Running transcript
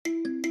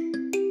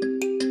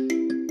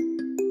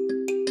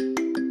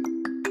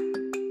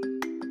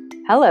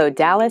Hello,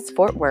 Dallas,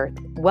 Fort Worth.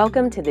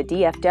 Welcome to the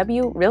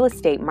DFW Real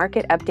Estate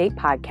Market Update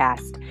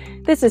Podcast.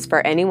 This is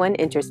for anyone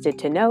interested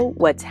to know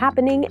what's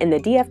happening in the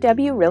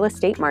DFW real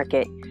estate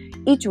market.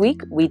 Each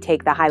week, we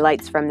take the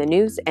highlights from the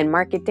news and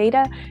market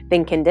data,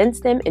 then condense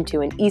them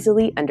into an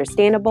easily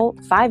understandable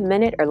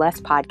 5-minute or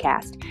less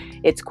podcast.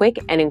 It's quick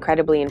and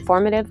incredibly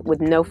informative with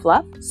no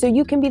fluff, so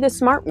you can be the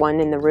smart one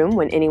in the room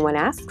when anyone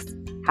asks,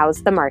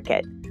 "How's the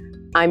market?"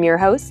 I'm your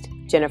host,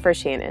 Jennifer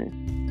Shannon.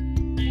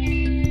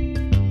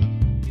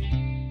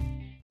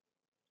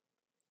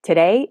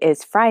 Today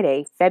is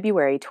Friday,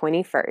 February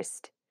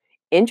 21st.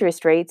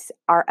 Interest rates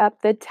are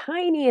up the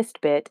tiniest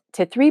bit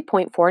to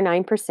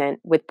 3.49%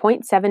 with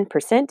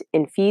 0.7%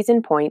 in fees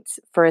and points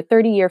for a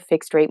 30-year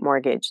fixed-rate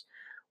mortgage.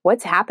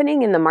 What's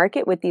happening in the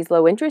market with these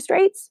low interest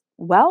rates?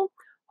 Well,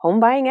 home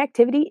buying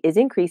activity is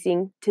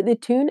increasing to the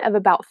tune of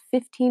about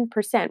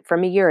 15%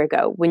 from a year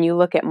ago when you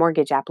look at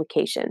mortgage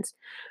applications.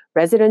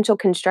 Residential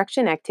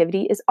construction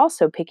activity is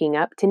also picking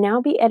up to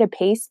now be at a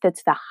pace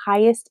that's the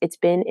highest it's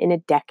been in a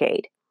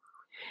decade.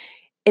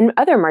 In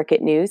other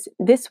market news,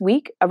 this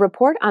week, a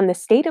report on the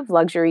State of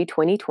Luxury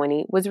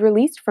 2020 was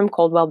released from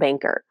Coldwell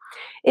Banker.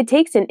 It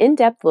takes an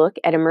in-depth look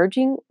at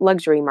emerging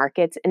luxury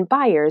markets and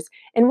buyers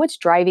and what's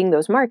driving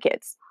those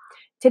markets.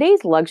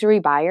 Today's luxury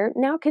buyer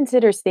now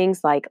considers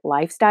things like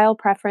lifestyle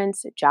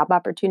preference, job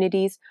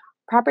opportunities,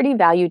 property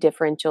value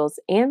differentials,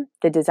 and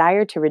the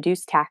desire to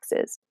reduce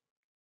taxes.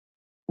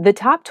 The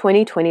top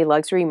 2020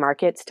 luxury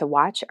markets to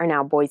watch are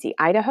now Boise,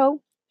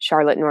 Idaho,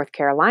 Charlotte, North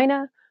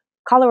Carolina,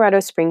 Colorado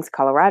Springs,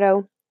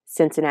 Colorado,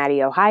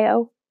 Cincinnati,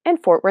 Ohio,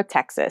 and Fort Worth,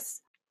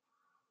 Texas.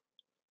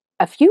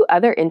 A few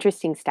other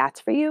interesting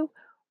stats for you.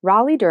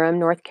 Raleigh-Durham,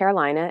 North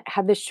Carolina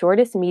had the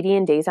shortest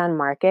median days on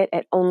market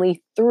at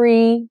only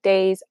 3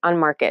 days on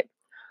market.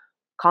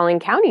 Collin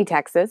County,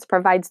 Texas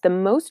provides the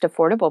most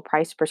affordable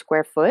price per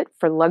square foot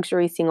for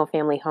luxury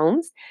single-family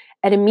homes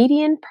at a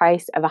median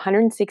price of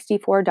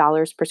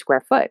 $164 per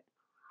square foot.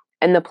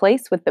 And the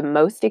place with the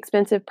most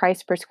expensive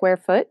price per square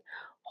foot,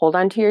 hold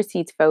on to your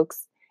seats,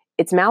 folks,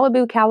 it's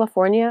Malibu,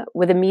 California,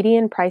 with a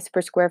median price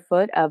per square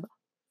foot of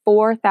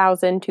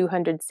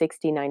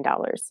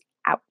 $4,269.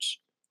 Ouch.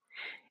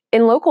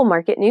 In local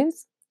market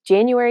news,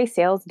 January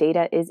sales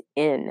data is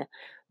in.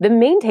 The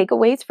main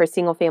takeaways for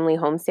single-family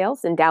home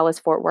sales in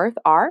Dallas-Fort Worth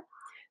are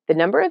the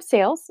number of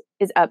sales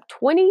is up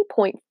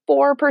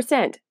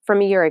 20.4%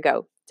 from a year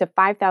ago to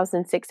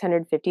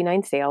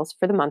 5,659 sales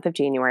for the month of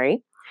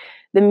January.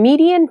 The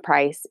median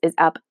price is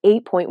up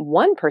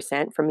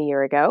 8.1% from a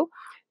year ago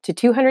to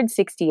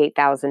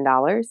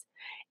 $268,000,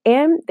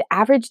 and the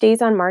average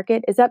days on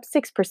market is up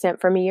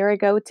 6% from a year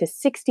ago to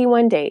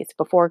 61 days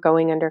before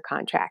going under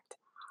contract.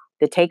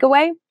 The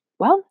takeaway?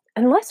 Well,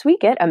 unless we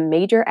get a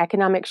major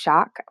economic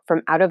shock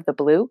from out of the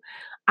blue,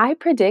 I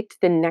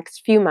predict the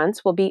next few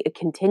months will be a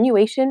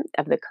continuation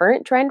of the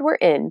current trend we're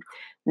in.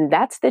 And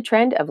that's the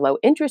trend of low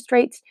interest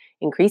rates,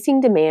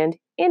 increasing demand,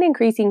 and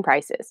increasing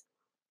prices.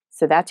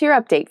 So that's your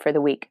update for the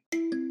week.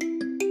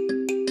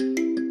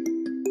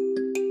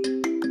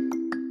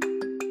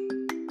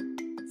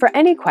 For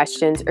any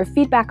questions or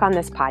feedback on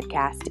this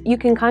podcast, you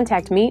can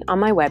contact me on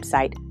my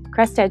website,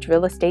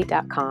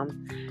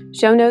 crestedgerealestate.com.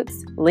 Show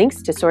notes,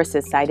 links to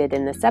sources cited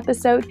in this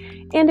episode,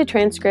 and a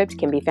transcript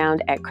can be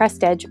found at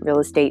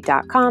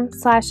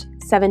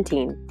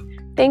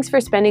crestedgerealestate.com/17. Thanks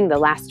for spending the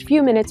last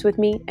few minutes with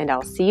me, and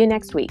I'll see you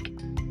next week.